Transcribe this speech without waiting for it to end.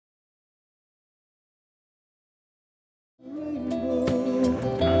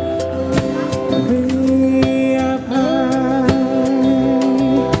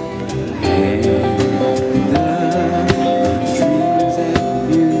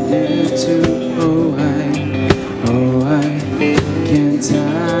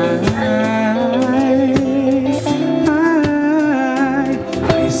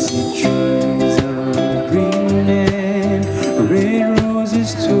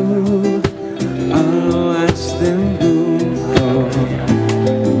I'll watch them bloom for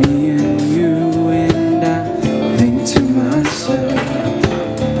me and you, and I think to myself,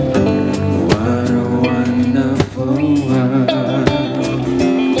 what a wonderful world.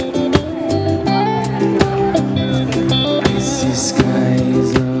 I see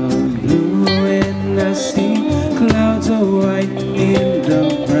skies of blue and I see clouds of white in the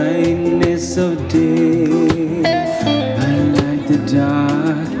brightness of day. I like the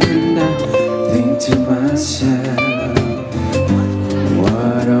dark and I think to myself,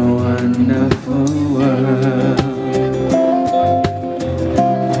 what a wonderful world.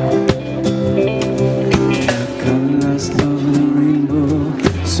 The colors of the rainbow,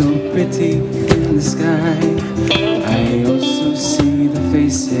 so pretty in the sky. I also see the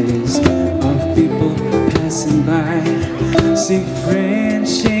faces of people passing by. See friends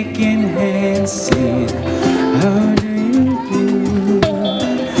shaking hands, saying, how do you do?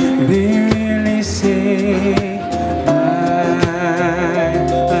 They really say, I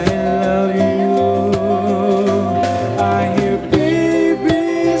love you. I hear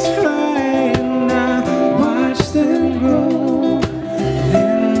babies cry and I watch them grow.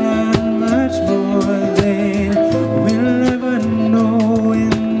 They'll learn much more than we'll ever know,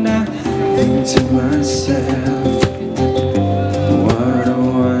 and I think to myself, what a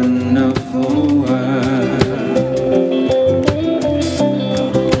wonderful world.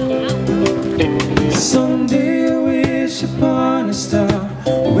 Someday I wish upon a star,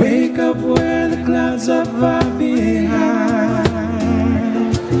 wake up where the clouds are far behind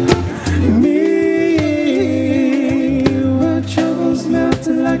me, where troubles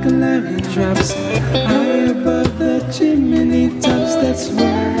melted like lemon drops high above the chimney tops. That's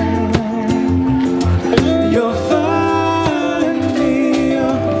where you'll find me,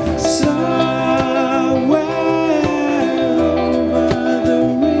 somewhere over the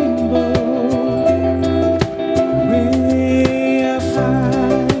rainbow, way up high.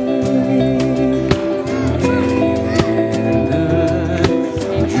 And the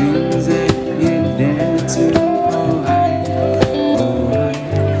dreams that you dare to, oh I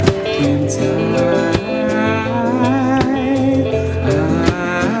can't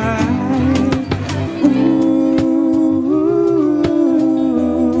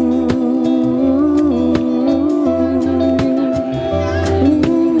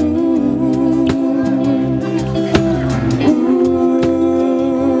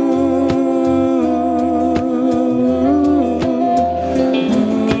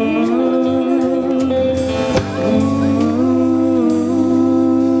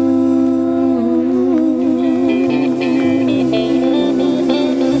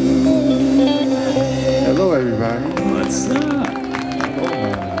Hello, everybody. What's up?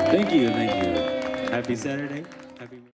 Thank you. Happy Saturday. Happy